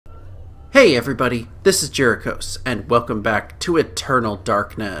Hey everybody, this is Jerichos, and welcome back to Eternal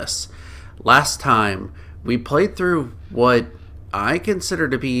Darkness. Last time, we played through what I consider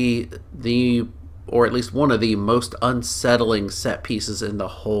to be or at least one of the most unsettling set pieces in the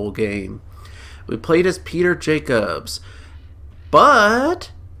whole game. We played as Peter Jacobs, but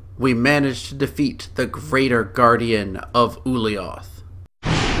we managed to defeat the greater guardian of Xel'lotath.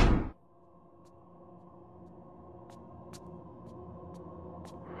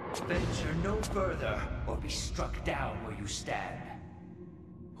 Venture no further, or be struck down where you stand.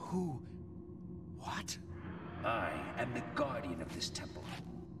 Who? What? I am the guardian of this temple,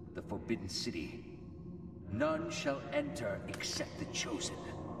 the Forbidden City. None shall enter except the chosen.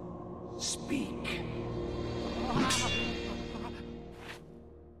 Speak.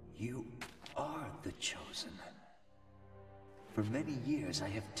 You are the chosen. For many years I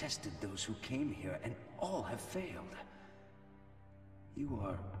have tested those who came here, and all have failed. You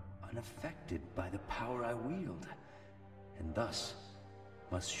are unaffected by the power I wield, and thus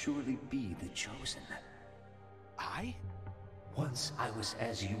must surely be the chosen. I? Once I was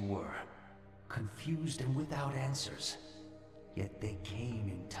as you were, confused and without answers, yet they came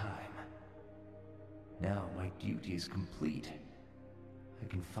in time. Now my duty is complete. I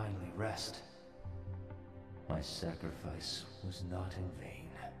can finally rest. My sacrifice was not in vain.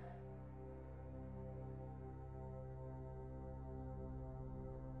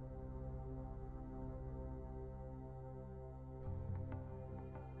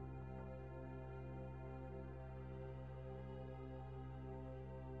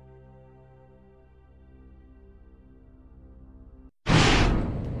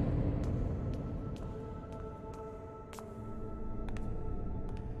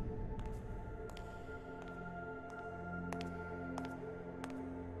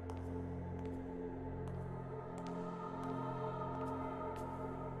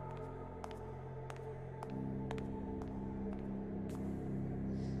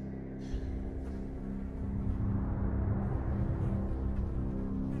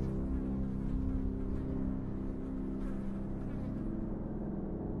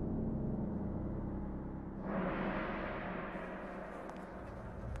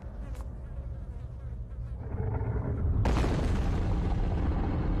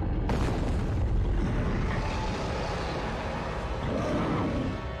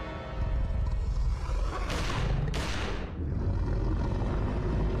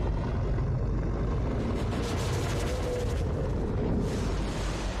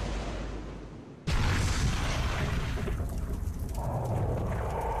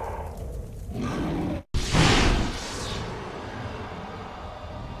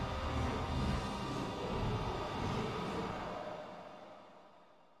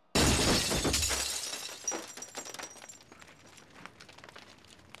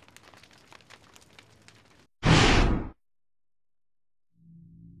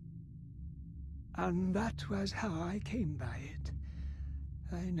 And that was how I came by it.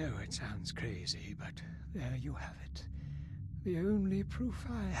 I know it sounds crazy, but there you have it. The only proof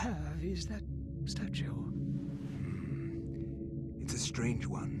I have is that statue. It's a strange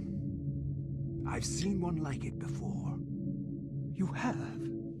one. I've seen one like it before. You have?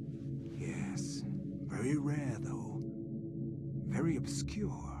 Yes. Very rare, though. Very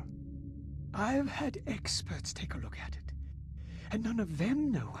obscure. I've had experts take a look at it, and none of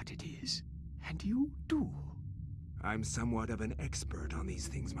them know what it is. And you do. I'm somewhat of an expert on these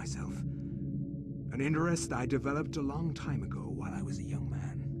things myself. An interest I developed a long time ago while I was a young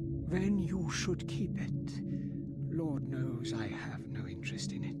man. Then you should keep it. Lord knows I have no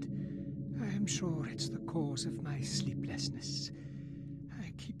interest in it. I am sure it's the cause of my sleeplessness.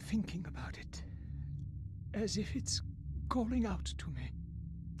 I keep thinking about it, as if it's calling out to me.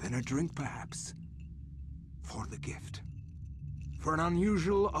 Then a drink, perhaps. For the gift. For an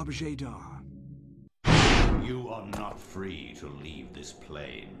unusual objet d'art. You are not free to leave this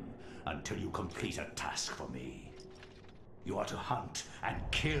plane until you complete a task for me. You are to hunt and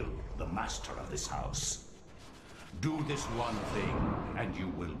kill the master of this house. Do this one thing, and you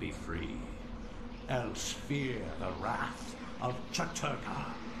will be free. Else fear the wrath of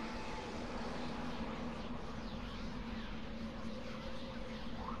Chattur'gha.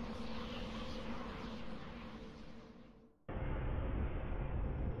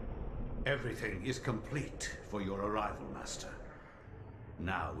 Everything is complete for your arrival, Master.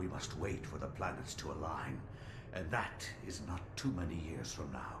 Now we must wait for the planets to align, and that is not too many years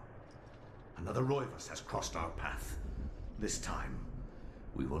from now. Another Roivas has crossed our path. This time,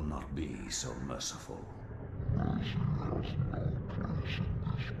 we will not be so merciful.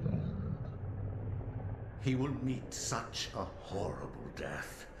 He will meet such a horrible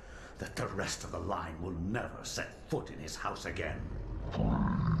death that the rest of the line will never set foot in his house again.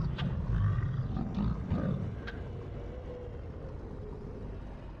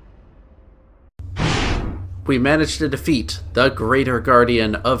 We managed to defeat the Greater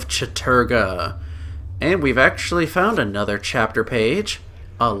Guardian of Chattur'gha. And we've actually found another chapter page,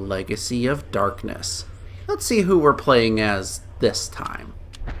 A Legacy of Darkness. Let's see who we're playing as this time.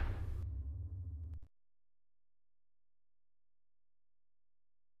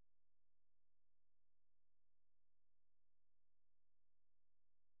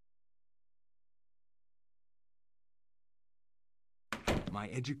 My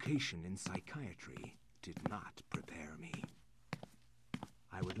education in psychiatry did not prepare me.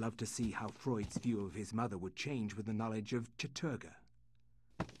 I would love to see how Freud's view of his mother would change with the knowledge of Chattur'gha.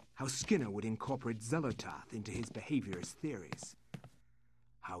 How Skinner would incorporate Xel'lotath into his behaviorist theories.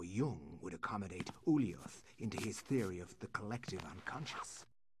 How Jung would accommodate Xel'lotath into his theory of the collective unconscious.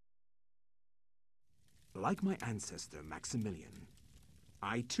 Like my ancestor Maximilian,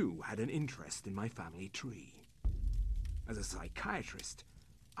 I too had an interest in my family tree. As a psychiatrist,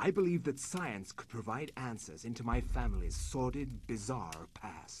 I believed that science could provide answers into my family's sordid, bizarre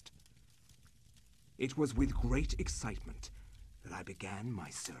past. It was with great excitement that I began my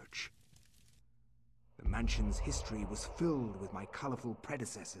search. The mansion's history was filled with my colorful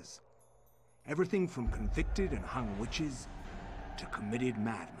predecessors. Everything from convicted and hung witches to committed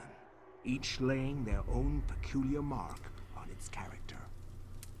madmen, each laying their own peculiar mark on its character.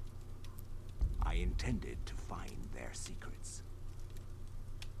 I intended to find their secrets.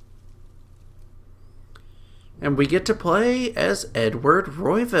 And we get to play as Edward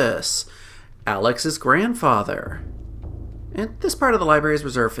Roivas, Alex's grandfather. And this part of the library is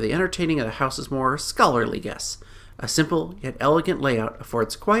reserved for the entertaining of the house's more scholarly guests. A simple yet elegant layout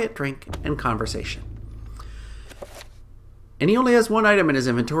affords quiet drink and conversation. And he only has one item in his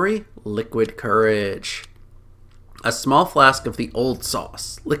inventory, liquid courage. A small flask of the old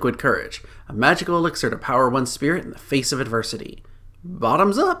sauce, liquid courage, a magical elixir to power one's spirit in the face of adversity.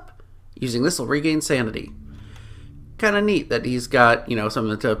 Bottoms up! Using this will regain sanity. Kind of neat that he's got,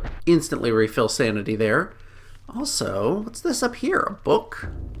 something to instantly refill sanity there. Also, what's this up here? A book?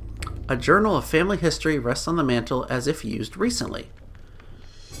 A journal of family history rests on the mantle as if used recently.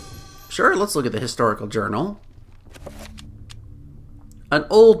 Sure, let's look at the historical journal. An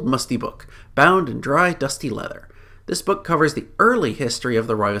old, musty book, bound in dry, dusty leather. This book covers the early history of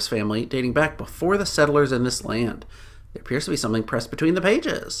the Roivas family, dating back before the settlers in this land. There appears to be something pressed between the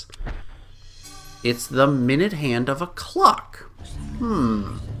pages. It's the minute hand of a clock.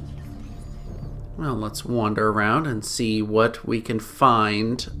 Well, let's wander around and see what we can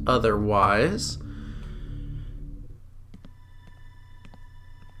find otherwise.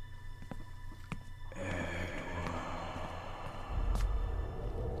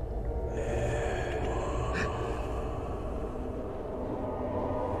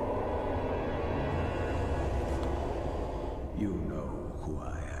 You know who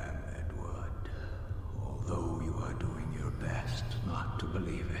I am, Edward. Although you are doing your best not to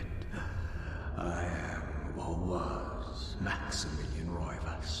believe it, I am, or was, Maximilian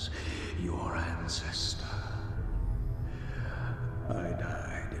Roivas, your ancestor. I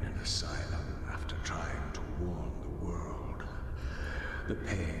died in an asylum after trying to warn the world. The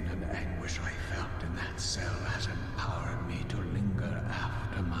pain and anguish I felt in that cell has empowered me to linger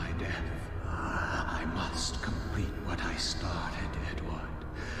after my death. I must complete what I started, Edward.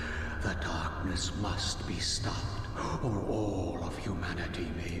 The darkness must be stopped, or all of humanity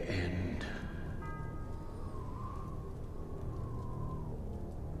may end.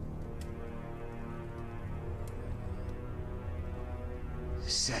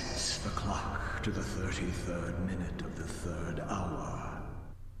 Set the clock to the 33rd minute of the 3rd hour.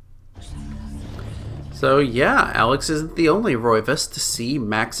 So yeah, Alex isn't the only Roivas to see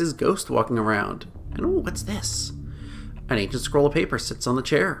Max's ghost walking around. And oh, what's this? An ancient scroll of paper sits on the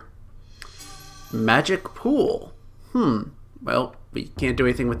chair. Magic pool. Well, we can't do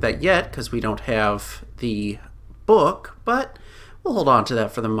anything with that yet because we don't have the book, but we'll hold on to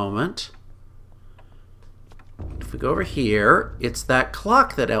that for the moment. If we go over here, it's that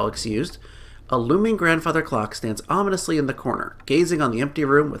clock that Alex used. A looming grandfather clock stands ominously in the corner, gazing on the empty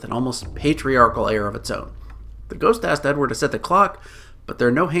room with an almost patriarchal air of its own. The ghost asked Edward to set the clock, but there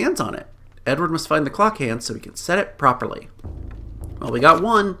are no hands on it. Edward must find the clock hands so he can set it properly. Well, we got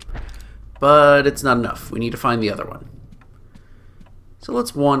one, but it's not enough. We need to find the other one. So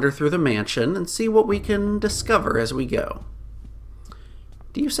let's wander through the mansion and see what we can discover as we go.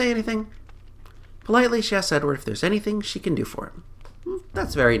 Do you say anything? Politely, she asks Edward if there's anything she can do for him.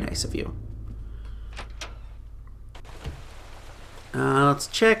 That's very nice of you. Let's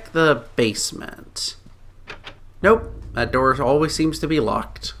check the basement. Nope, that door always seems to be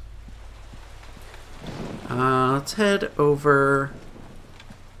locked. Let's head over.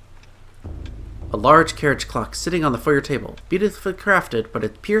 A large carriage clock sitting on the foyer table. Beautifully crafted, but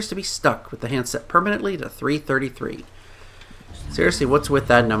it appears to be stuck with the hand set permanently to 3:33. Seriously, what's with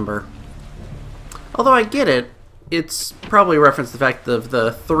that number? Although I get it, it's probably a reference to the fact of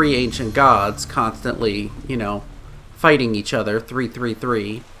the three ancient gods constantly, you know, fighting each other.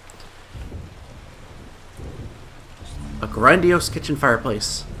 333. A grandiose kitchen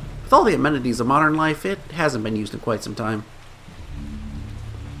fireplace. With all the amenities of modern life, it hasn't been used in quite some time.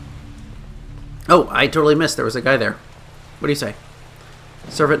 Oh, I totally missed there was a guy there. What do you say?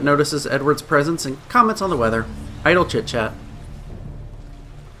 Servant notices Edward's presence and comments on the weather. Idle chit-chat.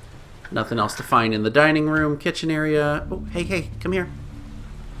 Nothing else to find in the dining room, kitchen area. Oh, hey, come here.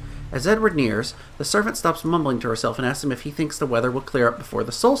 As Edward nears, the servant stops mumbling to herself and asks him if he thinks the weather will clear up before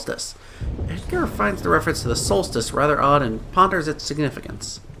the solstice. Edgar finds the reference to the solstice rather odd and ponders its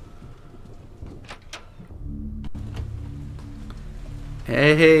significance.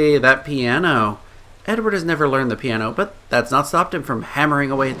 Hey, that piano. Edward has never learned the piano, but that's not stopped him from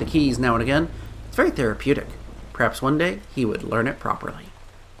hammering away at the keys now and again. It's very therapeutic. Perhaps one day he would learn it properly.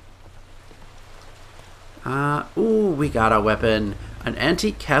 Ooh, we got a weapon. An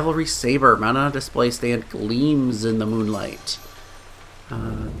antique cavalry saber mounted on a display stand gleams in the moonlight.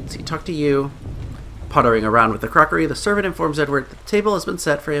 Let's see, talk to you. Puttering around with the crockery, the servant informs Edward that the table has been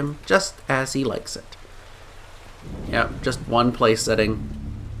set for him just as he likes it. Yep, just one place setting.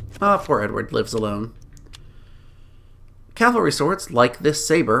 Poor Edward lives alone. Cavalry swords, like this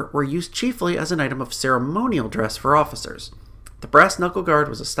saber, were used chiefly as an item of ceremonial dress for officers. The brass knuckle guard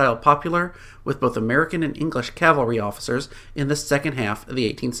was a style popular with both American and English cavalry officers in the second half of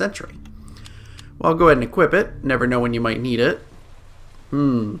the 18th century. Well, go ahead and equip it. Never know when you might need it.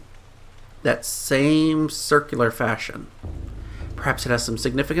 That same circular fashion. Perhaps it has some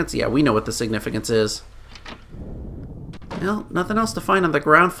significance? Yeah, we know what the significance is. Well, nothing else to find on the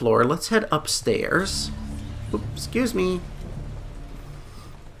ground floor. Let's head upstairs. Oops, excuse me.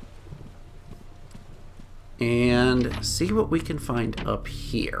 And see what we can find up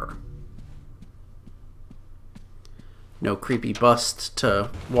here. No creepy bust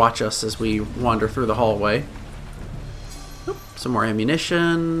to watch us as we wander through the hallway. Oop, some more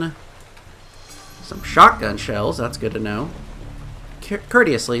ammunition. Some shotgun shells, that's good to know.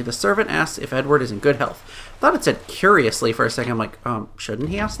 Courteously, the servant asks if Edward is in good health. Thought it said curiously for a second. I'm like, shouldn't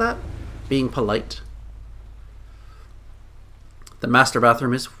he ask that? Being polite. The master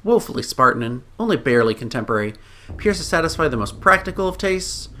bathroom is woefully Spartan and only barely contemporary. Appears to satisfy the most practical of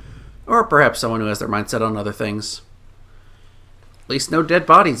tastes, or perhaps someone who has their mind set on other things. At least no dead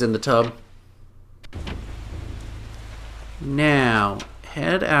bodies in the tub. Now,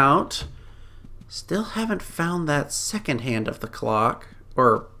 head out. Still haven't found that second hand of the clock,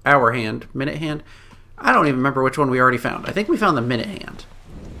 or hour hand, minute hand. I don't even remember which one we already found. I think we found the minute hand.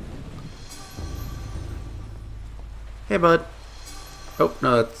 Hey, bud. Oh,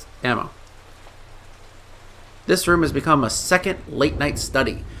 no, that's ammo. This room has become a second late-night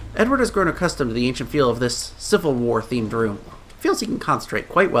study. Edward has grown accustomed to the ancient feel of this Civil War-themed room. Feels he can concentrate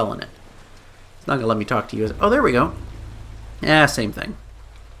quite well in it. It's not going to let me talk to you. Oh, there we go. Yeah, same thing.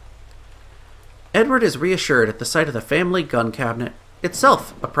 Edward is reassured at the sight of the family gun cabinet,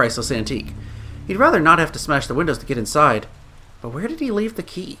 itself a priceless antique. He'd rather not have to smash the windows to get inside. But where did he leave the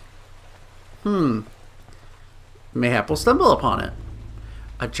key? Mayhap we'll stumble upon it.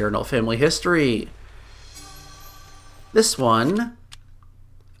 A journal of family history. This one,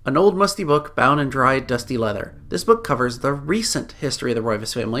 an old musty book bound in dried, dusty leather. This book covers the recent history of the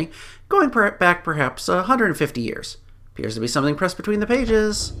Roivas family, going back perhaps 150 years. Appears to be something pressed between the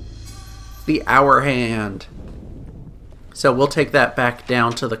pages. The hour hand. So we'll take that back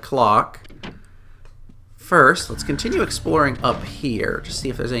down to the clock. First, let's continue exploring up here. Just see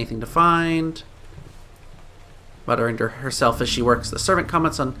if there's anything to find. Muttering to herself as she works, the servant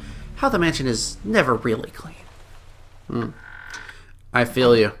comments on how the mansion is never really clean. I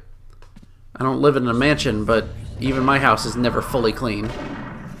feel you. I don't live in a mansion, but even my house is never fully clean.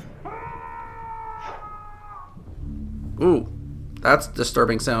 Ooh, that's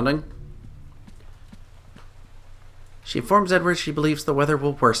disturbing sounding. She informs Edward she believes the weather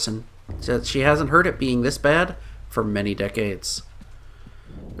will worsen. Says she hasn't heard it being this bad for many decades.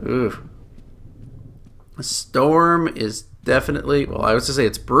 Ooh. A storm is definitely, well, I was to say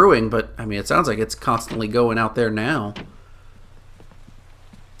it's brewing, but I mean, it sounds like it's constantly going out there now.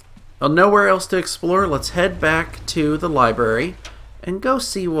 Well, nowhere else to explore. Let's head back to the library and go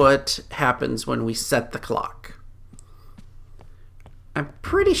see what happens when we set the clock. I'm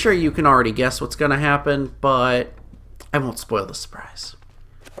pretty sure you can already guess what's going to happen, but I won't spoil the surprise.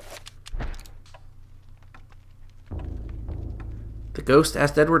 The ghost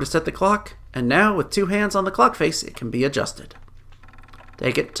asked Edward to set the clock, and now with 2 hands on the clock face, it can be adjusted.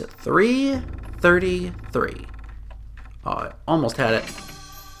 Take it to 3:33. Oh, I almost had it.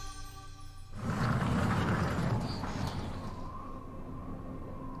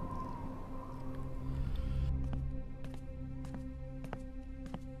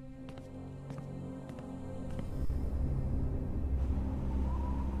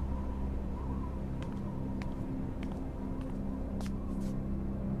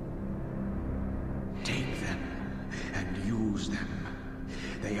 Take them and use them.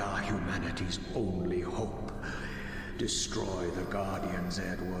 They are humanity's only hope. Destroy the Guardians,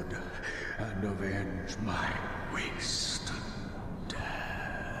 Edward, and avenge my waste.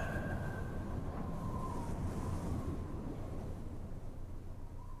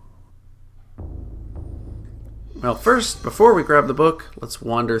 Well, first, before we grab the book, let's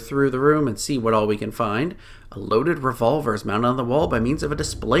wander through the room and see what all we can find. A loaded revolver is mounted on the wall by means of a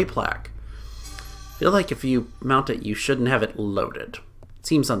display plaque. I feel like if you mount it, you shouldn't have it loaded. It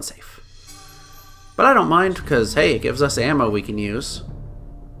seems unsafe. But I don't mind, because, hey, it gives us ammo we can use.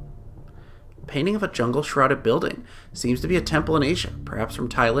 Painting of a jungle-shrouded building. Seems to be a temple in Asia, perhaps from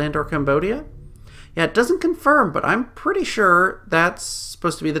Thailand or Cambodia? Yeah, it doesn't confirm, but I'm pretty sure that's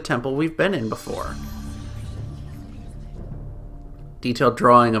supposed to be the temple we've been in before. Detailed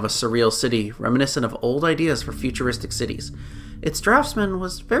drawing of a surreal city, reminiscent of old ideas for futuristic cities. Its draftsman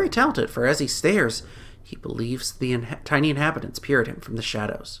was very talented, for as he stares, he believes the tiny inhabitants peer at him from the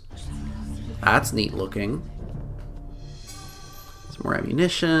shadows. That's neat looking. Some more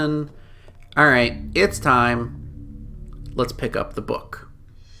ammunition. Alright, it's time. Let's pick up the book.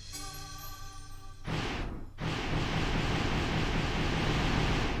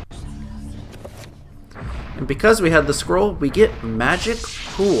 And because we had the scroll, we get Magic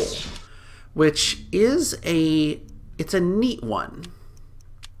Pool, which is it's a neat one.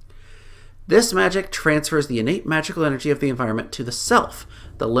 This magic transfers the innate magical energy of the environment to the self.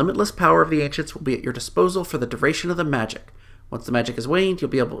 The limitless power of the ancients will be at your disposal for the duration of the magic. Once the magic is waned, you'll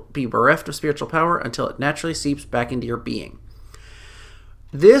be able to be bereft of spiritual power until it naturally seeps back into your being.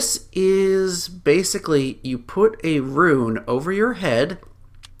 This is basically, you put a rune over your head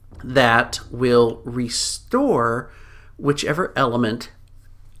that will restore whichever element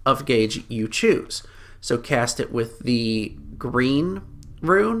of gauge you choose. So cast it with the green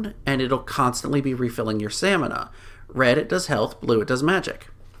rune, and it'll constantly be refilling your stamina. Red, it does health. Blue, it does magic.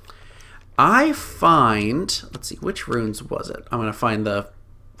 I find, let's see, which runes was it? I'm going to find go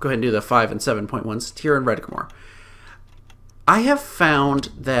ahead and do the 5 and 7.1s, Tyr and Redgamore. I have found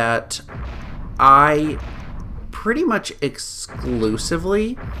that I pretty much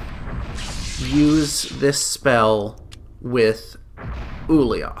exclusively use this spell with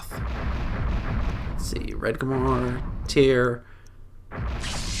Xel'lotath. Let's see, Redgamore, Tyr,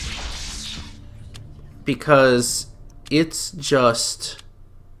 because it's just,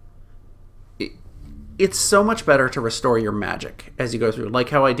 it's so much better to restore your magic as you go through, like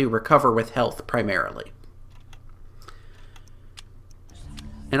how I do recover with health primarily.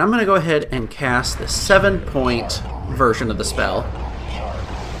 And I'm going to go ahead and cast the 7-point version of the spell.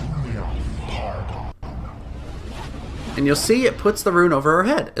 And you'll see it puts the rune over our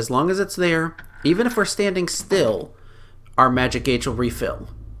head. As long as it's there, even if we're standing still, our magic gauge will refill.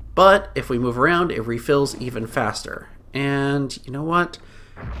 But if we move around, it refills even faster. And you know what?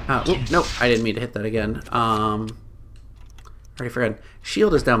 Nope, I didn't mean to hit that again. Already forgot.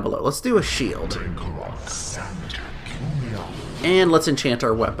 Shield is down below. Let's do a shield. And let's enchant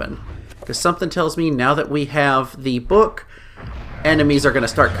our weapon. Because something tells me now that we have the book, enemies are going to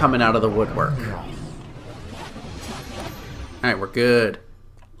start coming out of the woodwork. Alright, we're good.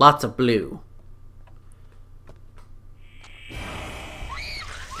 Lots of blue.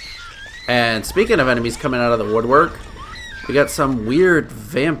 And speaking of enemies coming out of the woodwork, we got some weird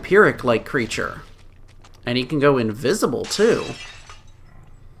vampiric-like creature. And he can go invisible, too.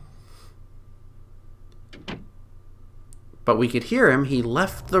 But we could hear him. He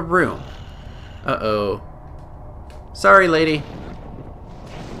left the room. Uh-oh. Sorry, lady.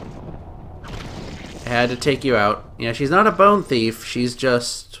 I had to take you out. Yeah, she's not a bone thief. She's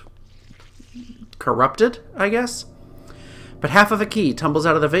just corrupted, I guess? But half of a key tumbles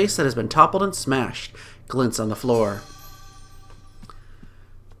out of the vase that has been toppled and smashed. Glints on the floor.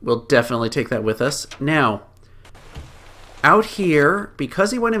 We'll definitely take that with us. Now, out here,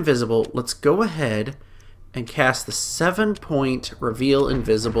 because he went invisible, let's go ahead and cast the 7-point Reveal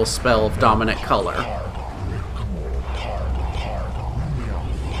Invisible spell of Dominant Color.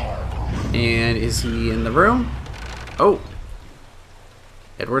 And is he in the room? Oh.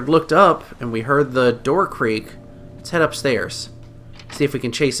 Edward looked up, and we heard the door creak. Let's head upstairs. See if we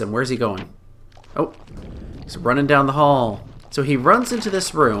can chase him. Where's he going? Oh. He's running down the hall. So he runs into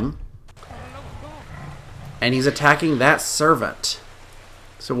this room. And he's attacking that servant.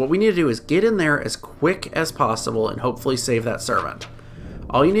 So what we need to do is get in there as quick as possible and hopefully save that servant.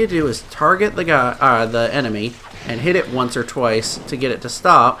 All you need to do is target the guy, the enemy, and hit it once or twice to get it to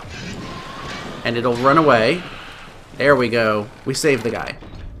stop. And it'll run away. There we go. We saved the guy.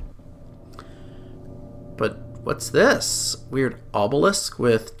 But what's this? Weird obelisk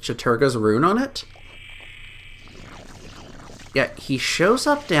with Chattur'gha's rune on it? Yeah, he shows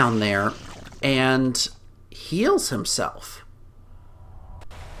up down there and heals himself.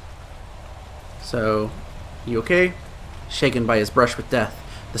 So, you okay? Shaken by his brush with death,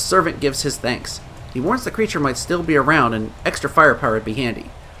 the servant gives his thanks. He warns the creature might still be around and extra firepower would be handy.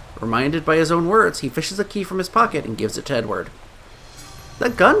 Reminded by his own words, he fishes a key from his pocket and gives it to Edward. The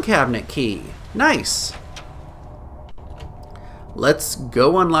gun cabinet key. Nice. Let's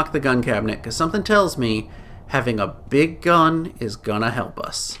go unlock the gun cabinet, because something tells me having a big gun is gonna help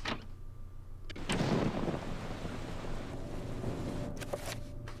us.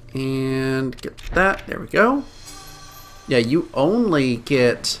 And get that. There we go. Yeah, you only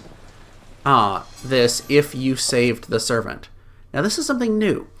get this if you saved the servant. Now this is something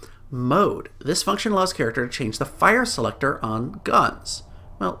new. Mode. This function allows character to change the fire selector on guns.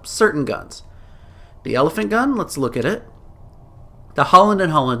 Well, certain guns. The elephant gun, let's look at it. The Holland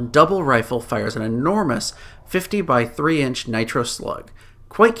 & Holland double rifle fires an enormous 50 by 3 inch nitro slug,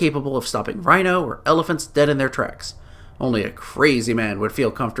 quite capable of stopping rhino or elephants dead in their tracks. Only a crazy man would feel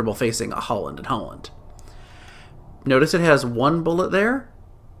comfortable facing a Holland & Holland. Notice it has one bullet there.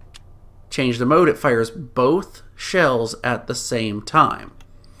 Change the mode, it fires both shells at the same time.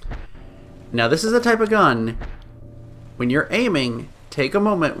 Now this is the type of gun, when you're aiming, take a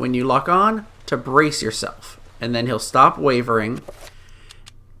moment when you lock on to brace yourself. And then he'll stop wavering,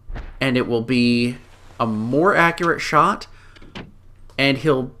 and it will be a more accurate shot, and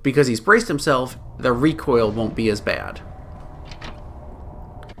because he's braced himself, the recoil won't be as bad.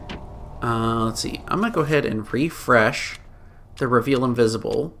 Let's see, I'm going to go ahead and refresh the reveal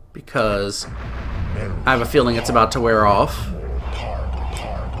invisible, because I have a feeling it's about to wear off.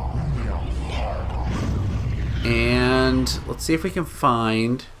 And let's see if we can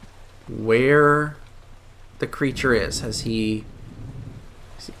find where the creature is. Has he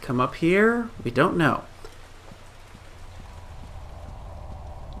come up here? We don't know.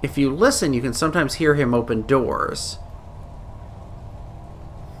 If you listen, you can sometimes hear him open doors.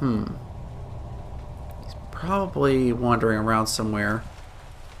 He's probably wandering around somewhere.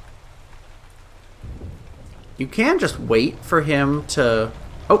 You can just wait for him to...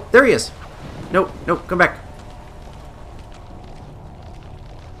 Oh, there he is! No, no, come back.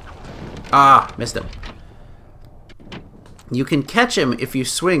 Ah, missed him. You can catch him if you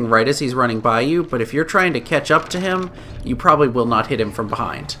swing right as he's running by you, but if you're trying to catch up to him, you probably will not hit him from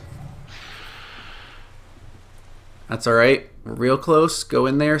behind. That's alright. We're real close. Go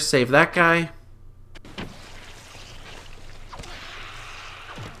in there, save that guy.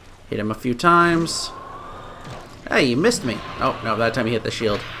 Hit him a few times. Hey, you missed me. Oh, no, that time he hit the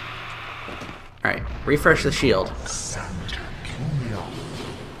shield. Alright, refresh the shield.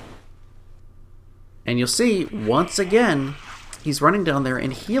 And you'll see, once again, he's running down there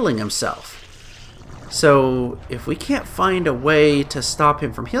and healing himself. So, if we can't find a way to stop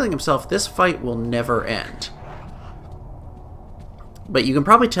him from healing himself, this fight will never end. But you can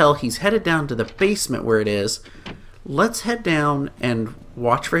probably tell he's headed down to the basement where it is. Let's head down and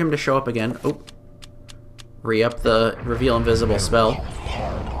watch for him to show up again. Oh, re-up the reveal invisible spell.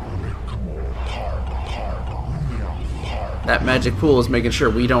 That magic pool is making sure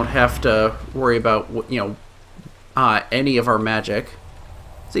we don't have to worry about, any of our magic.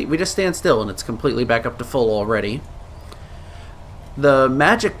 See, we just stand still and it's completely back up to full already. The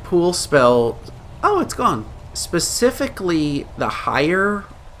magic pool spell... Oh, it's gone. Specifically, the higher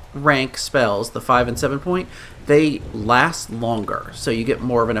rank spells, the 5 and 7 point, they last longer. So you get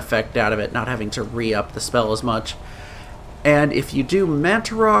more of an effect out of it, not having to re-up the spell as much. And if you do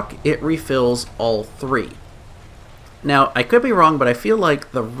Manta Rock, it refills all 3. Now, I could be wrong, but I feel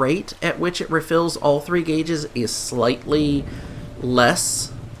like the rate at which it refills all 3 gauges is slightly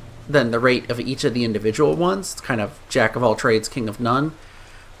less than the rate of each of the individual ones. It's kind of jack of all trades, king of none.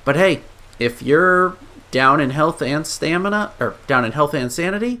 But hey, if you're down in health and stamina, or down in health and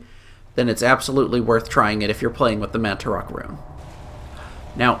sanity, then it's absolutely worth trying it if you're playing with the Manta Rock rune.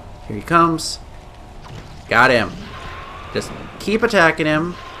 Now, here he comes. Got him. Just keep attacking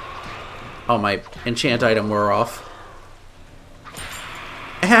him. Oh, my enchant item wore off.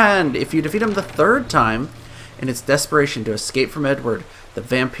 And if you defeat him the third time, in its desperation to escape from Edward, the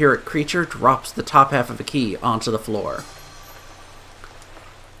vampiric creature drops the top half of a key onto the floor.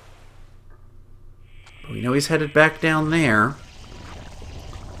 But we know he's headed back down there.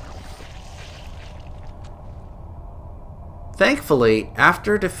 Thankfully,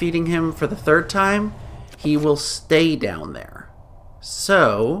 after defeating him for the third time, he will stay down there.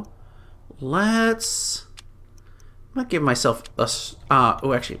 So, let's... I'm going to give myself a...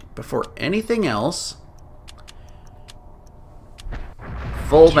 oh, actually, before anything else...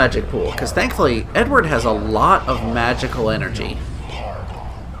 Full magic pool, because thankfully, Edward has a lot of magical energy.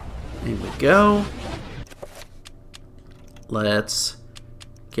 There we go. Let's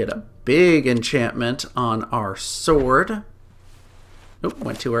get a big enchantment on our sword. Oop,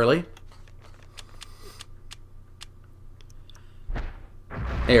 went too early.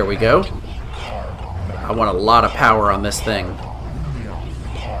 There we go. I want a lot of power on this thing.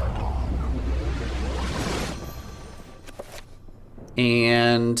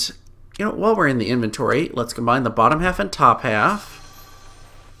 And, you know, while we're in the inventory, let's combine the bottom half and top half.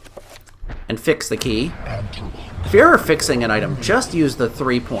 And fix the key. If you're ever fixing an item, just use the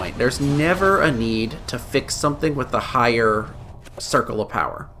 3-point. There's never a need to fix something with the higher circle of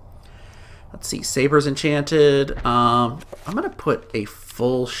power. Let's see, Saber's enchanted. I'm going to put a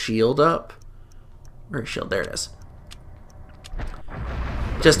full shield up. Where's shield? There it is.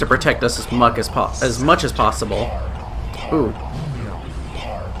 Just to protect us as much as possible. Ooh.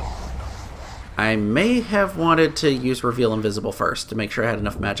 I may have wanted to use Reveal Invisible first to make sure I had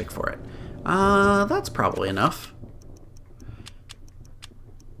enough magic for it. That's probably enough.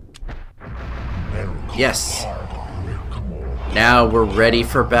 Yes. Now we're ready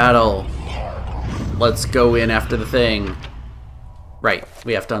for battle. Let's go in after the thing. Right,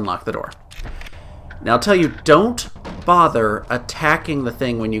 we have to unlock the door. Now I'll tell you, don't bother attacking the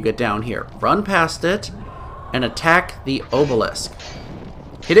thing when you get down here. Run past it and attack the obelisk.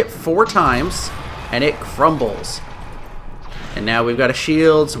 Hit it 4 times and it crumbles. And now we've got a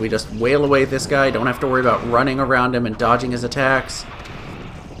shield, so we just wail away this guy. Don't have to worry about running around him and dodging his attacks.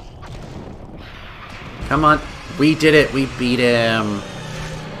 Come on. We did it. We beat him.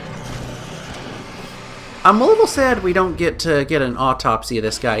 I'm a little sad we don't get to get an autopsy of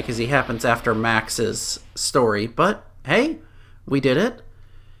this guy because he happens after Max's story. But, hey, we did it.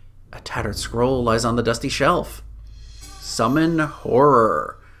 A tattered scroll lies on the dusty shelf. Summon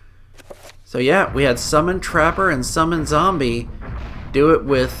Horror. So yeah, we had Summon Trapper and Summon Zombie. Do it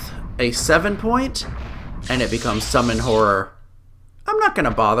with a 7-point, and it becomes Summon Horror. I'm not going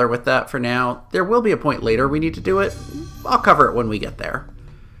to bother with that for now. There will be a point later we need to do it. I'll cover it when we get there.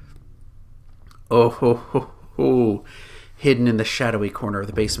 Oh, ho, ho, ho. Hidden in the shadowy corner of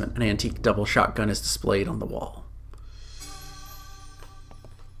the basement, an antique double shotgun is displayed on the wall.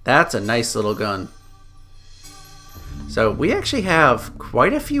 That's a nice little gun. So we actually have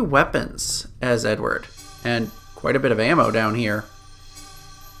quite a few weapons as Edward, and quite a bit of ammo down here.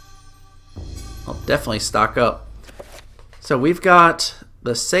 I'll definitely stock up. So we've got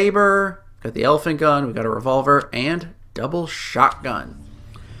the saber, got the elephant gun, we've got a revolver, and double shotgun.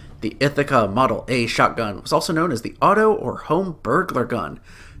 The Ithaca Model A shotgun was also known as the auto or home burglar gun.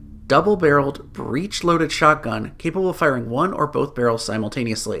 Double-barreled, breech-loaded shotgun capable of firing one or both barrels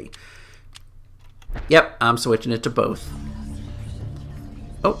simultaneously. Yep, I'm switching it to both.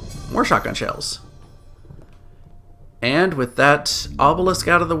 Oh, more shotgun shells. And with that obelisk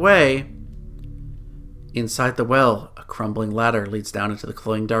out of the way, inside the well, a crumbling ladder leads down into the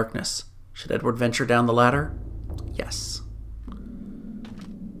cloying darkness. Should Edward venture down the ladder? Yes.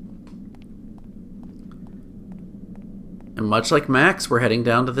 And much like Max, we're heading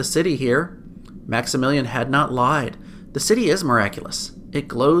down to the city here. Maximilian had not lied. The city is miraculous. It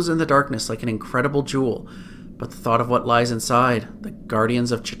glows in the darkness like an incredible jewel, but the thought of what lies inside, the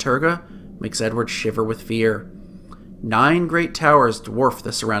guardians of Chattur'gha, makes Edward shiver with fear. 9 great towers dwarf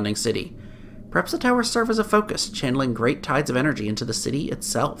the surrounding city. Perhaps the towers serve as a focus, channeling great tides of energy into the city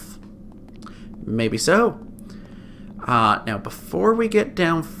itself. Maybe so. Now, before we get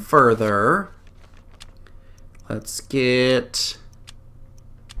down further, let's get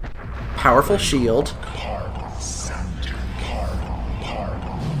powerful shield.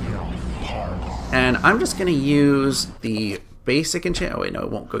 And I'm just going to use the basic enchant. Oh, wait, no, it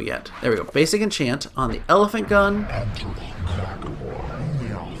won't go yet. There we go. Basic enchant on the elephant gun.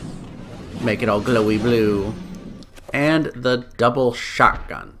 Make it all glowy blue. And the double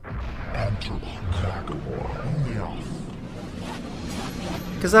shotgun.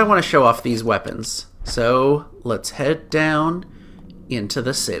 Because I want to show off these weapons. So let's head down into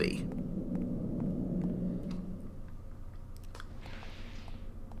the city.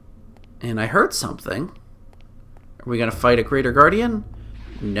 And I heard something. Are we going to fight a Greater Guardian?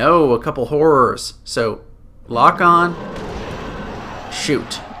 No, a couple horrors. So, lock on.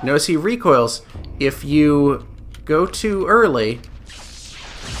 Shoot. Notice he recoils. If you go too early...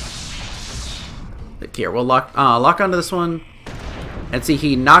 Here, we'll lock onto this one. And see,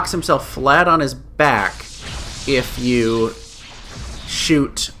 he knocks himself flat on his back if you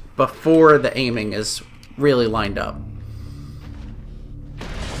shoot before the aiming is really lined up.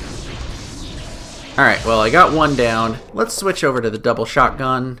 Alright, well, I got one down. Let's switch over to the double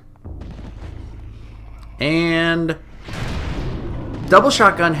shotgun. And double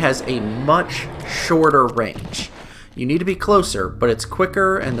shotgun has a much shorter range. You need to be closer, but it's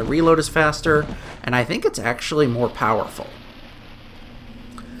quicker and the reload is faster, and I think it's actually more powerful.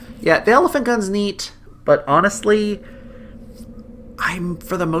 Yeah, the elephant gun's neat, but honestly,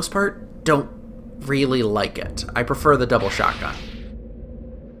 for the most part, don't really like it. I prefer the double shotgun.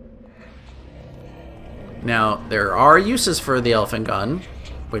 Now, there are uses for the elephant gun,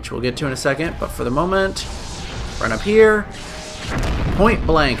 which we'll get to in a second, but for the moment, run up here, point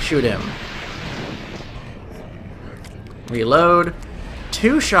blank, shoot him. Reload.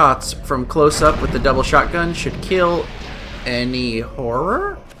 2 shots from close up with the double shotgun should kill any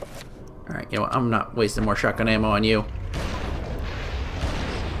horror. Alright, you know what? I'm not wasting more shotgun ammo on you.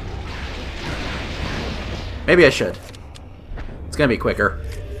 Maybe I should. It's gonna be quicker.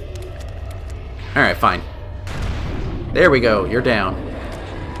 Alright, fine. There we go, you're down.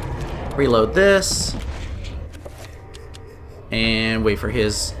 Reload this. And wait for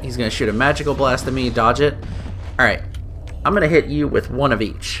his... He's gonna shoot a magical blast at me, dodge it. Alright. I'm gonna hit you with one of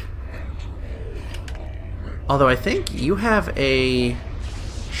each. Although I think you have a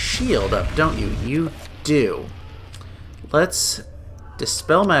shield up, don't you? You do. Let's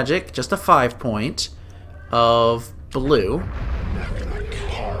dispel magic, just a 5-point of blue.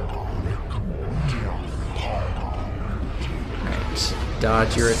 Right.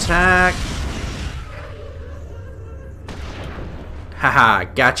 Dodge your attack. Haha,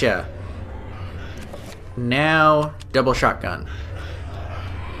 gotcha. Now, double shotgun.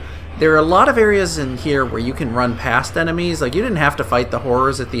 There are a lot of areas in here where you can run past enemies. Like, you didn't have to fight the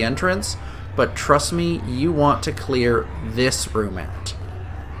horrors at the entrance, but trust me, you want to clear this room out.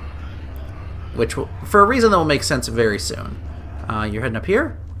 Which, will, for a reason that will make sense very soon. You're heading up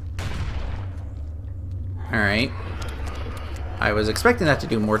here? Alright. I was expecting that to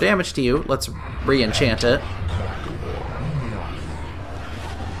do more damage to you. Let's re-enchant it.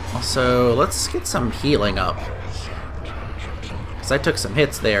 Also, let's get some healing up. Because I took some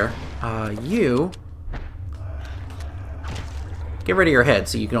hits there. You... Get rid of your head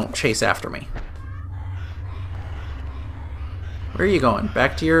so you don't chase after me. Where are you going?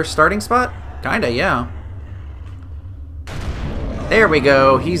 Back to your starting spot? Kinda, yeah. There we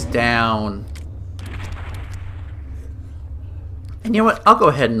go. He's down. And you know what? I'll go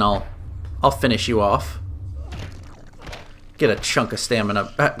ahead and I'll finish you off. Get a chunk of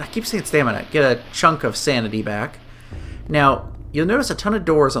stamina. I keep saying stamina. Get a chunk of sanity back. Now, you'll notice a ton of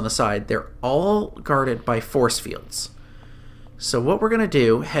doors on the side. They're all guarded by force fields. So what we're going to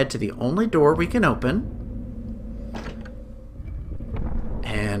do, head to the only door we can open.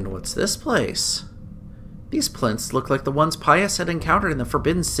 And what's this place? These plinths look like the ones Pius had encountered in the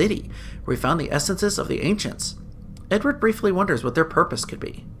Forbidden City, where he found the essences of the ancients. Edward briefly wonders what their purpose could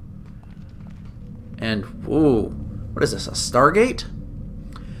be. And, whoa, what is this, a Stargate?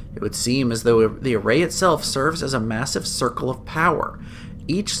 It would seem as though the array itself serves as a massive circle of power.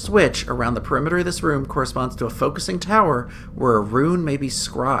 Each switch around the perimeter of this room corresponds to a focusing tower where a rune may be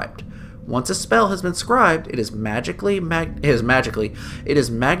scribed. Once a spell has been scribed, it is magnified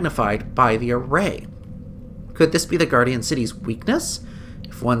by the array. Could this be the Guardian City's weakness?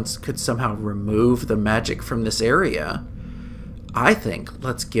 If one could somehow remove the magic from this area, I think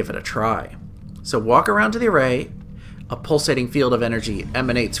let's give it a try. So walk around to the array. A pulsating field of energy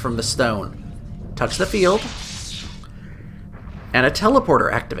emanates from the stone. Touch the field, and a teleporter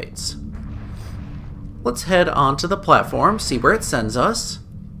activates. Let's head onto the platform, see where it sends us.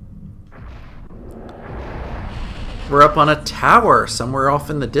 We're up on a tower somewhere off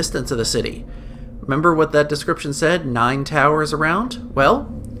in the distance of the city. Remember what that description said? 9 towers around? Well,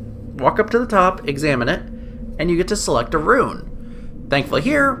 walk up to the top, examine it, and you get to select a rune. Thankfully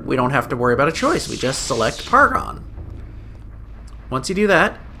here, we don't have to worry about a choice. We just select Pargon. Once you do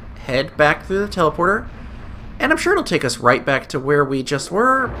that, head back through the teleporter, and I'm sure it'll take us right back to where we just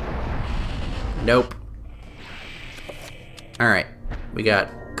were. Nope. Alright, we got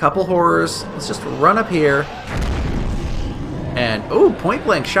a couple horrors. Let's just run up here. And, ooh, point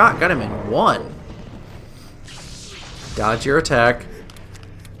blank shot. Got him in 1. Dodge your attack.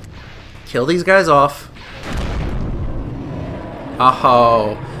 kill these guys off.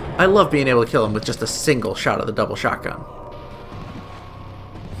 Oh, I love being able to kill them with just a single shot of the double shotgun.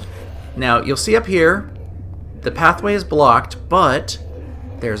 Now, you'll see up here, the pathway is blocked, but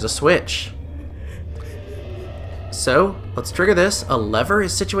there's a switch. So, let's trigger this. A lever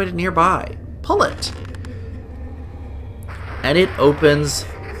is situated nearby. Pull it. And it opens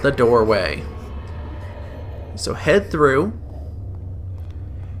the doorway. So head through,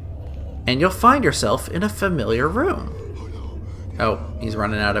 and you'll find yourself in a familiar room. Oh, he's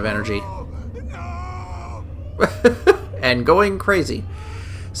running out of energy. And going crazy.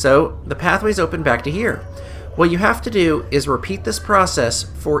 So, the pathway's open back to here. What you have to do is repeat this process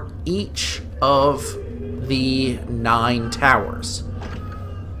for each of the 9 towers.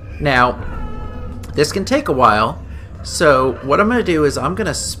 Now, this can take a while, so what I'm going to do is I'm going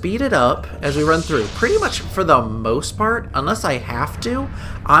to speed it up as we run through. Pretty much for the most part, unless I have to,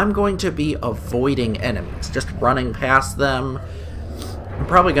 I'm going to be avoiding enemies, just running past them. I'm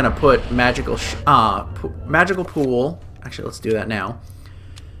probably going to put magical pool. Actually, let's do that now.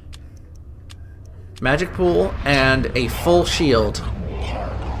 Magic pool and a full shield.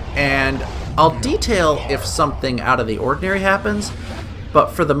 And I'll detail if something out of the ordinary happens, but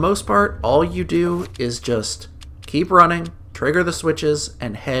for the most part, all you do is just keep running, trigger the switches,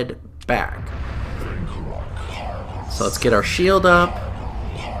 and head back. So let's get our shield up.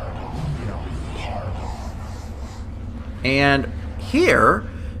 And here,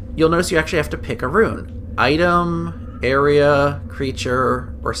 you'll notice you actually have to pick a rune. Item, area,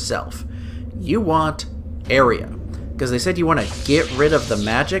 creature, or self. You want area, because they said you want to get rid of the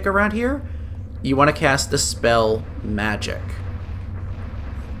magic around here. You want to cast the spell magic.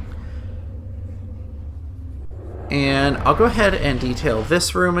 And I'll go ahead and detail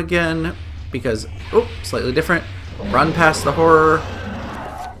this room again, because, oh, slightly different. Run past the horror.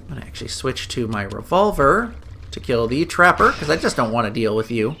 I'm going to actually switch to my revolver to kill the trapper, because I just don't want to deal with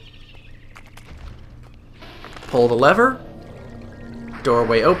you. Pull the lever.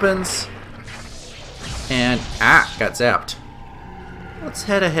 Doorway opens. And, got zapped. Let's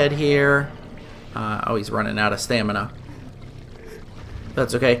head ahead here. Oh, he's running out of stamina.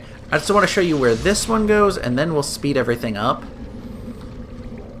 That's okay. I just want to show you where this one goes, and then we'll speed everything up.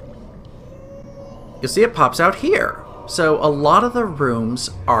 You'll see it pops out here. So a lot of the rooms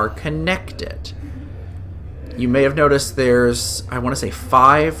are connected. You may have noticed there's, I want to say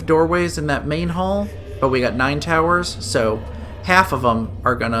 5 doorways in that main hall, but we got 9 towers, so half of them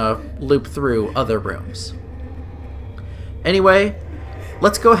are gonna loop through other rooms. Anyway,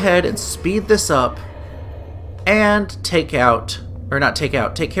 let's go ahead and speed this up and take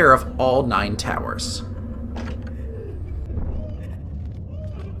care of all 9 towers.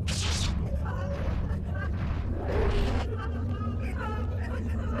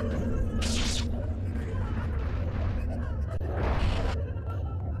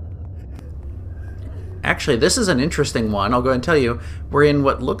 Actually, this is an interesting one. I'll go ahead and tell you. We're in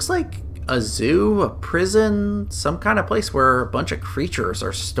what looks like a zoo, a prison, some kind of place where a bunch of creatures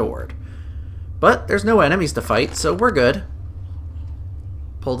are stored. But there's no enemies to fight, so we're good.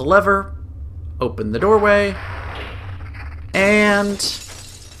 Pull the lever, open the doorway, and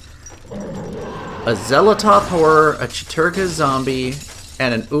a Xel'lotath horror, a Chattur'gha zombie,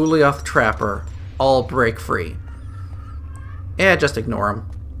 and an Xel'lotath trapper all break free. Yeah, just ignore them.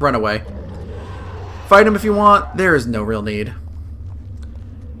 Run away. Fight him if you want, there is no real need.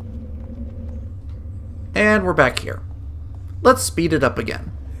 And we're back here. Let's speed it up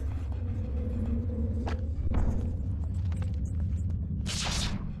again.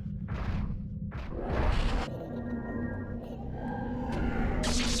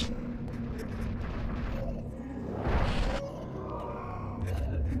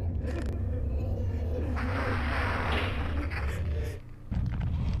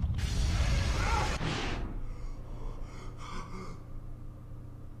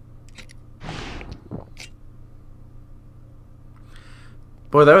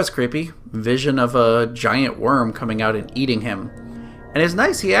 Boy, that was creepy. Vision of a giant worm coming out and eating him. And it's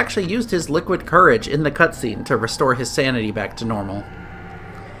nice he actually used his liquid courage in the cutscene to restore his sanity back to normal.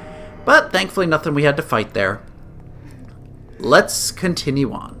 But thankfully nothing we had to fight there. Let's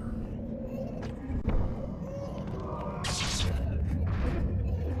continue on.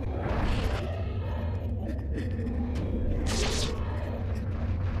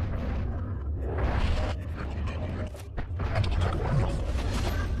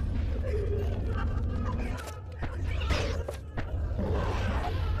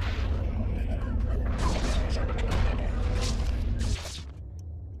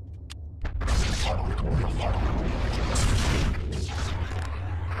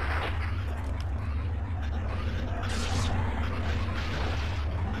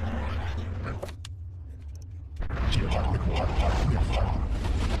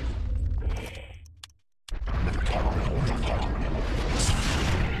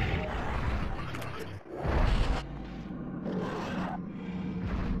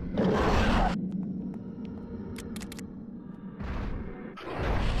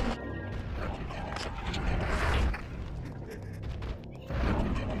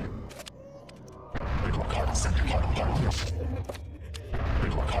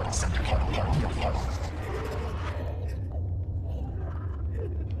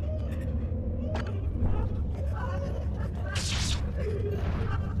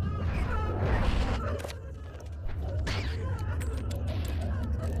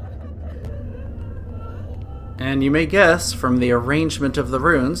 And you may guess from the arrangement of the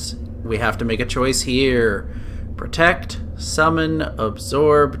runes, we have to make a choice here. Protect, summon,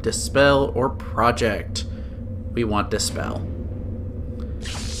 absorb, dispel, or project. We want dispel.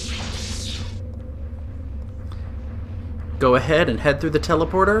 Go ahead and head through the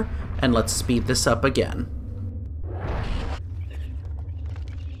teleporter, and let's speed this up again.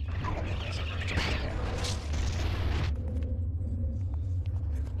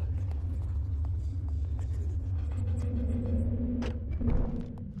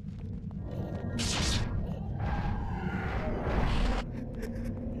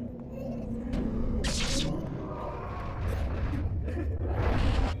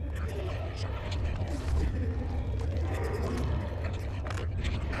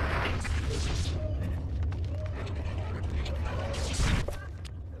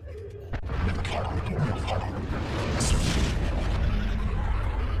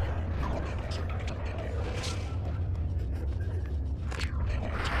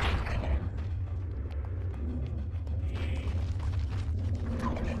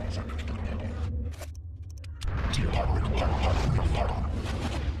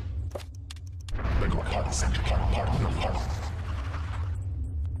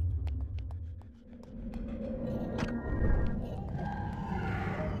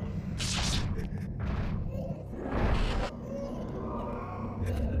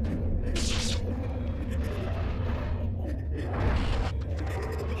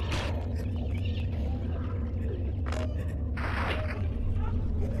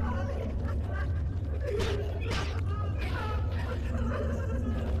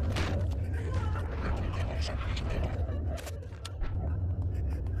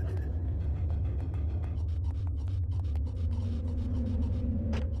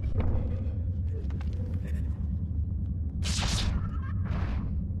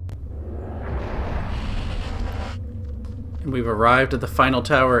 And we've arrived at the final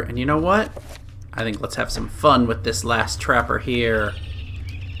tower, and you know what? I think let's have some fun with this last trapper here.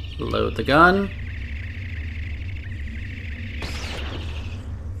 Load the gun.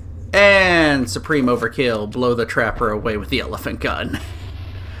 And supreme overkill, blow the trapper away with the elephant gun.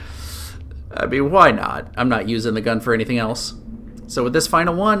 I mean, why not? I'm not using the gun for anything else. So with this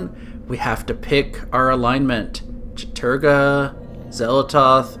final one, we have to pick our alignment. Chattur'gha,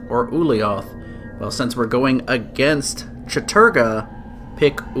 Xel'lotath, or Ulyaoth. Well, since we're going against Chattur'gha,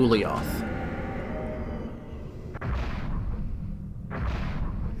 pick Ulyaoth.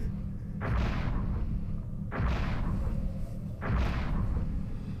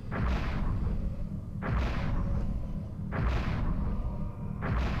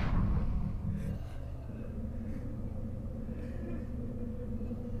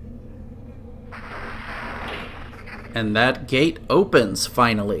 And that gate opens,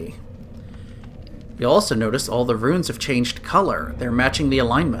 finally. You'll also notice all the runes have changed color. They're matching the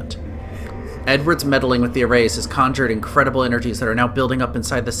alignment. Edward's meddling with the arrays has conjured incredible energies that are now building up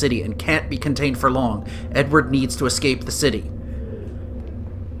inside the city and can't be contained for long. Edward needs to escape the city.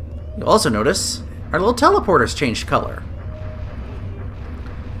 You'll also notice our little teleporters changed color.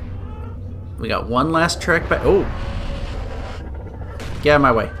 We got one last trek back. Oh! Get out of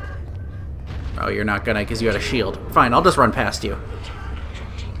my way. Oh, you're not gonna, because you had a shield. Fine, I'll just run past you.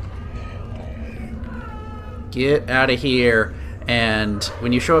 Get out of here. And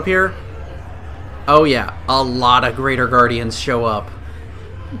when you show up here, oh yeah, a lot of Greater Guardians show up.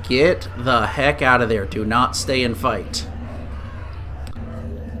 Get the heck out of there. Do not stay and fight.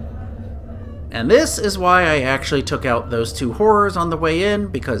 And this is why I actually took out those two horrors on the way in,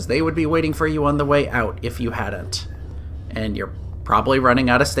 because they would be waiting for you on the way out if you hadn't. And you're probably running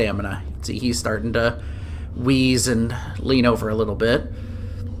out of stamina. See, he's starting to wheeze and lean over a little bit.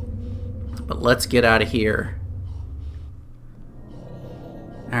 But let's get out of here.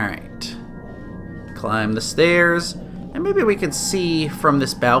 Alright. Climb the stairs. And maybe we can see from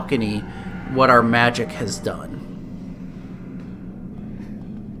this balcony what our magic has done.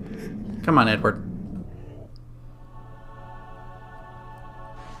 Come on, Edward.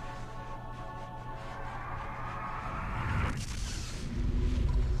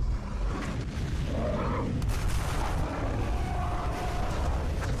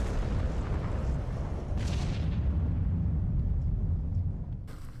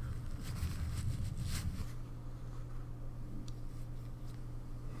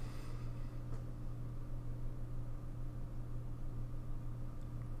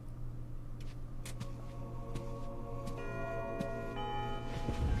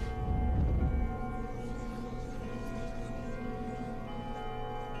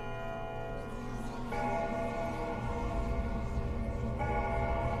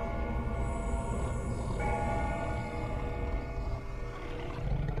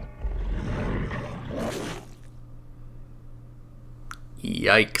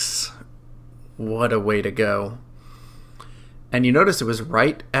 Yikes. What a way to go. And you notice it was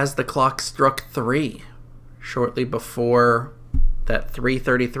right as the clock struck 3, shortly before that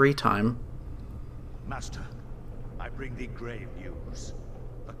 3:33 time. Master, I bring thee grave news.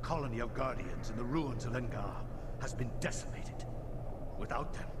 The colony of Guardians in the ruins of Xel'lotath has been decimated.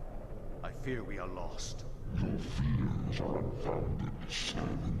 Without them, I fear we are lost. Your fears are unfounded,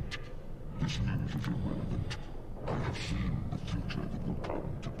 servant. This news is irrelevant. I have seen the future that will come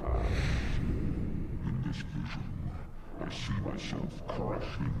to pass. In this vision, I see myself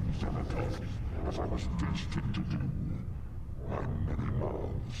crushing Xel'lotath as I was destined to do. My many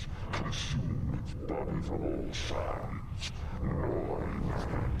mouths consume its body from all sides, gnawing at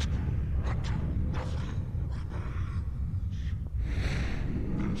it until nothing remains.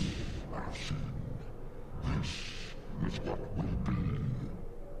 This I have seen. This is what will be.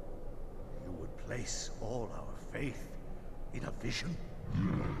 You would place all our faith in a vision?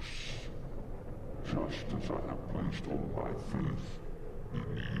 Yes. Just as I have placed all my faith in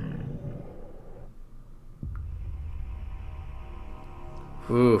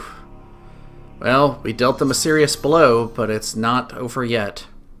you. Oof. Well, we dealt them a serious blow, but it's not over yet.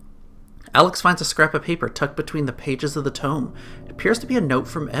 Alex finds a scrap of paper tucked between the pages of the tome. It appears to be a note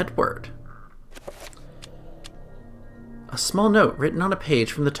from Edward. A small note written on a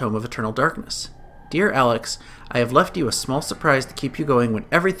page from the Tome of Eternal Darkness. Dear Alex, I have left you a small surprise to keep you going when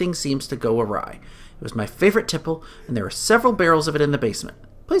everything seems to go awry. It was my favorite tipple, and there are several barrels of it in the basement.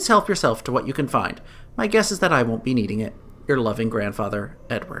 Please help yourself to what you can find. My guess is that I won't be needing it. Your loving grandfather,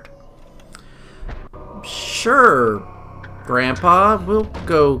 Edward. Sure, Grandpa. We'll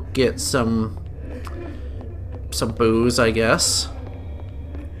go get some booze, I guess.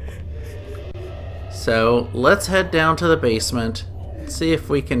 So let's head down to the basement, see if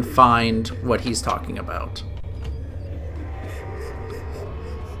we can find what he's talking about.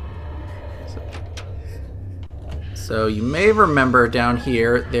 So you may remember down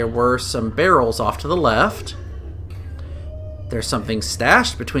here there were some barrels off to the left. There's something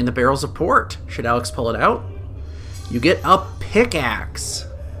stashed between the barrels of port. Should Alex pull it out? You get a pickaxe.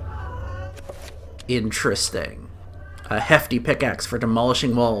 Interesting. A hefty pickaxe for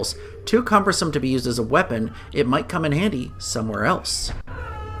demolishing walls. Too cumbersome to be used as a weapon, it might come in handy somewhere else.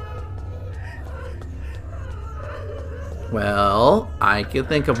 Well, I can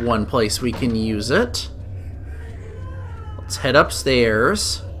think of one place we can use it. Let's head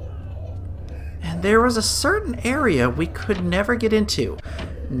upstairs. And there was a certain area we could never get into.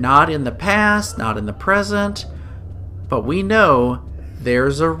 Not in the past, not in the present, but we know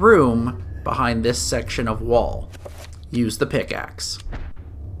there's a room behind this section of wall. Use the pickaxe.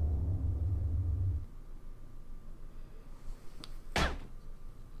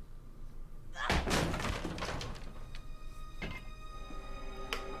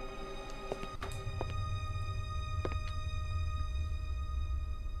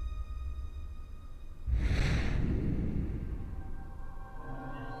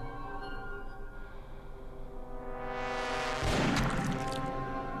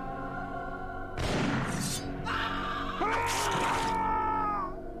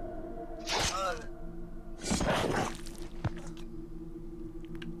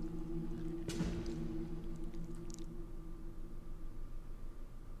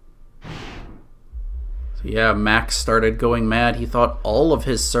 Yeah, Max started going mad. He thought all of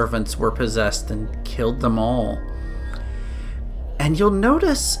his servants were possessed and killed them all. And you'll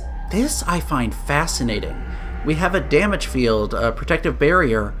notice this I find fascinating. We have a damage field, a protective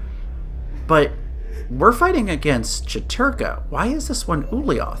barrier, but we're fighting against Chattur'gha. Why is this one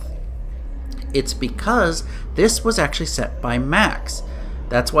Xel'lotath? It's because this was actually set by Max.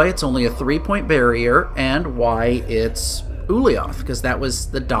 That's why it's only a 3-point barrier and why it's Xel'lotath, because that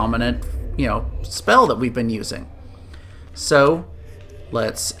was the dominant spell that we've been using. So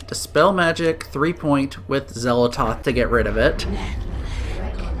let's dispel magic 3-point with Xel'lotath to get rid of it.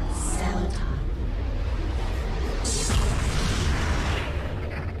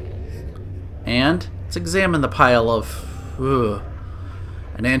 And let's examine the pile of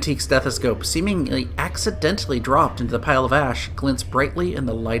an antique stethoscope, seemingly accidentally dropped into the pile of ash, glints brightly in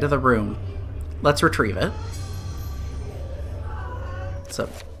the light of the room. Let's retrieve it. It's a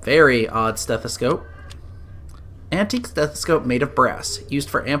very odd stethoscope. Antique stethoscope made of brass, used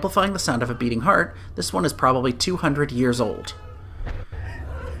for amplifying the sound of a beating heart. This one is probably 200 years old.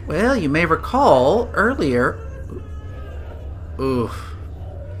 Well, you may recall earlier...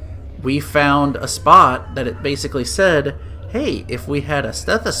 we found a spot that it basically said, hey, if we had a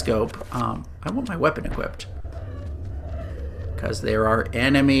stethoscope, I want my weapon equipped. Because there are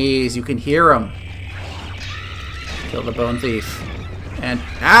enemies, you can hear them. Kill the bone thief. And,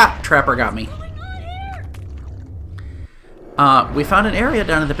 Trapper got me. We found an area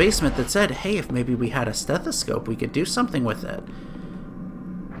down in the basement that said, hey, if maybe we had a stethoscope, we could do something with it.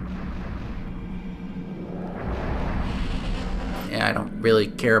 Yeah, I don't really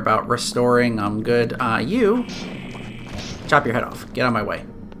care about restoring. I'm good. You, chop your head off. Get out of my way.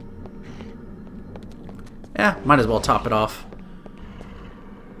 Yeah, might as well top it off.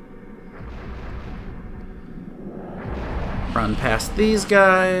 Run past these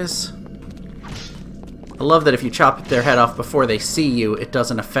guys. I love that if you chop their head off before they see you, it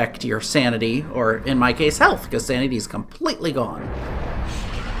doesn't affect your sanity, or in my case, health, because sanity is completely gone.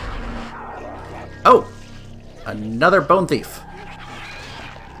 Oh! Another bone thief.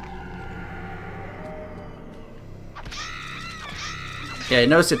 Yeah, I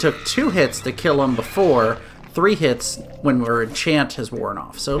noticed it took 2 hits to kill him before, 3 hits when our enchant has worn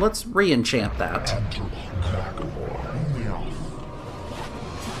off. So let's re-enchant that.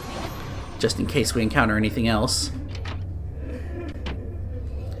 Just in case we encounter anything else.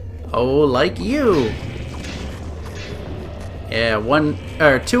 Oh, like you!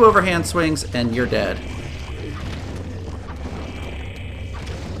 Yeah, 2 overhand swings and you're dead.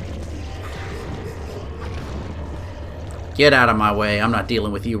 Get out of my way. I'm not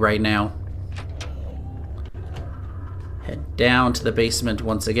dealing with you right now. Head down to the basement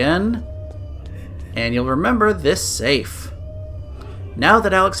once again. And you'll remember this safe. Now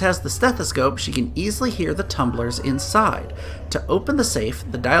that Alex has the stethoscope, she can easily hear the tumblers inside. To open the safe,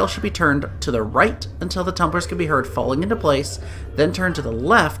 the dial should be turned to the right until the tumblers can be heard falling into place, then turn to the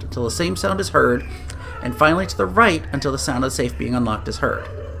left until the same sound is heard, and finally to the right until the sound of the safe being unlocked is heard.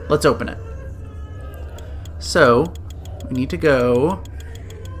 Let's open it. So, we need to go...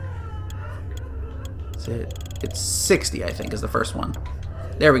 It's 60, I think, is the first one.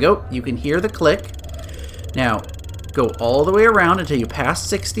 There we go. You can hear the click. Now, go all the way around until you pass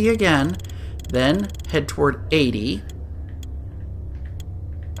 60 again, then head toward 80.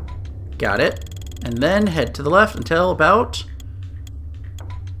 Got it. And then head to the left until about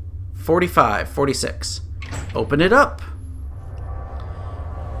 45, 46. Open it up.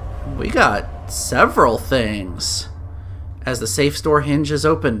 We got several things. As the safe store hinge is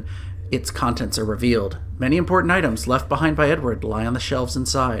open, its contents are revealed. Many important items left behind by Edward lie on the shelves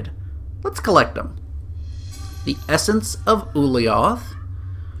inside. Let's collect them. The essence of Xel'lotath,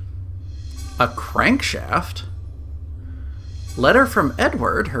 a crankshaft, letter from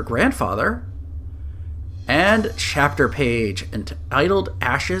Edward, her grandfather, and chapter page entitled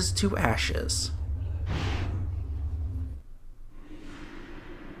Ashes to Ashes.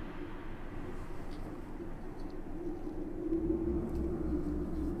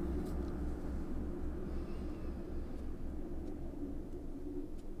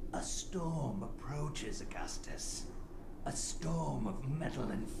 A storm approaches, Augustus. A storm of metal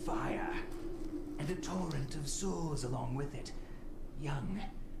and fire. And a torrent of souls along with it. Young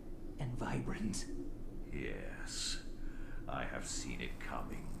and vibrant. Yes, I have seen it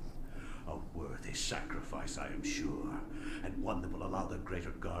coming. A worthy sacrifice, I am sure, and one that will allow the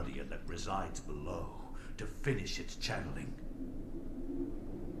greater guardian that resides below to finish its channeling.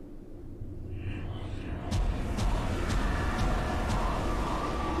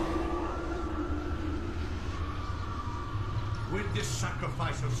 With this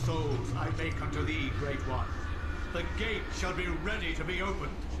sacrifice of souls I make unto thee, Great One, the gate shall be ready to be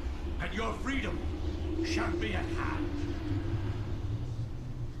opened, and your freedom shall be at hand.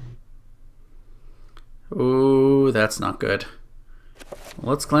 Ooh, that's not good.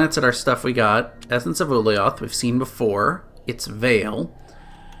 Let's glance at our stuff we got. Essence of Xel'lotath, we've seen before. Its veil.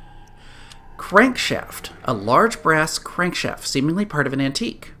 Crankshaft. A large brass crankshaft, seemingly part of an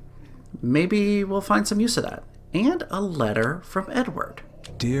antique. Maybe we'll find some use of that. And a letter from Edward.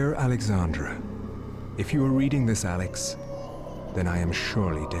 Dear Alexandra, if you are reading this, Alex, then I am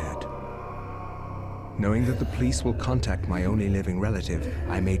surely dead. Knowing that the police will contact my only living relative,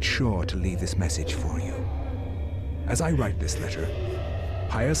 I made sure to leave this message for you. As I write this letter,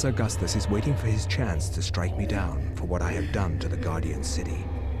 Pius Augustus is waiting for his chance to strike me down for what I have done to the Guardian City.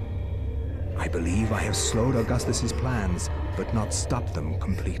 I believe I have slowed Augustus's plans, but not stopped them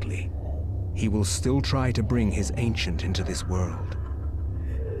completely. He will still try to bring his ancient into this world.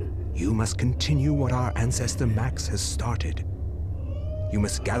 You must continue what our ancestor Max has started. You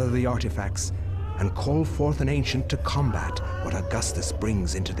must gather the artifacts and call forth an ancient to combat what Augustus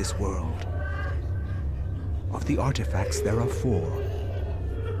brings into this world. Of the artifacts, there are 4,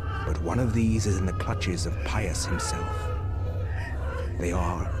 but one of these is in the clutches of Pius himself. They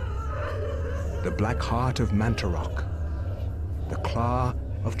are the Black Heart of Mantarok, the Claw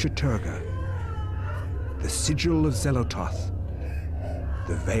of Chattur'gha, the Sigil of Xel'lotath,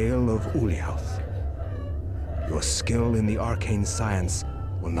 the Veil of Xel'lotath. Your skill in the arcane science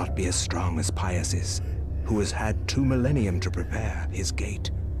will not be as strong as Pius's, who has had 2 millennium to prepare his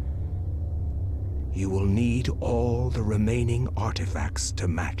gate. You will need all the remaining artifacts to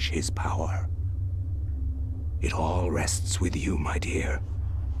match his power. It all rests with you, my dear.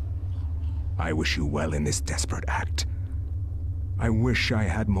 I wish you well in this desperate act. I wish I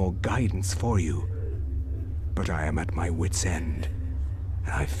had more guidance for you, but I am at my wit's end,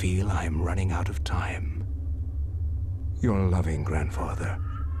 and I feel I am running out of time. Your loving grandfather,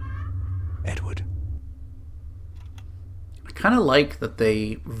 Edward. I kind of like that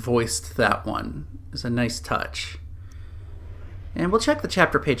they voiced that one. It's a nice touch. And we'll check the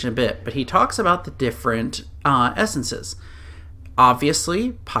chapter page in a bit, but he talks about the different essences.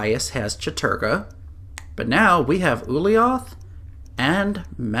 Obviously, Pius has Chattur'gha, but now we have Xel'lotath and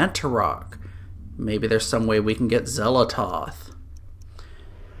Mentorok. Maybe there's some way we can get Xel'lotath.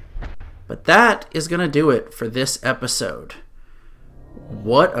 But that is going to do it for this episode.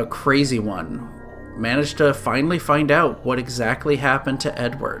 What a crazy one. Managed to finally find out what exactly happened to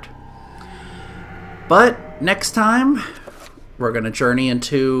Edward. But next time, we're going to journey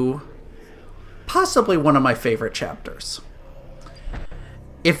into possibly one of my favorite chapters.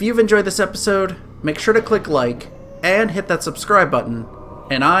 If you've enjoyed this episode, make sure to click like and hit that subscribe button,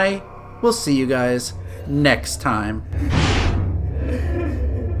 and I will see you guys next time.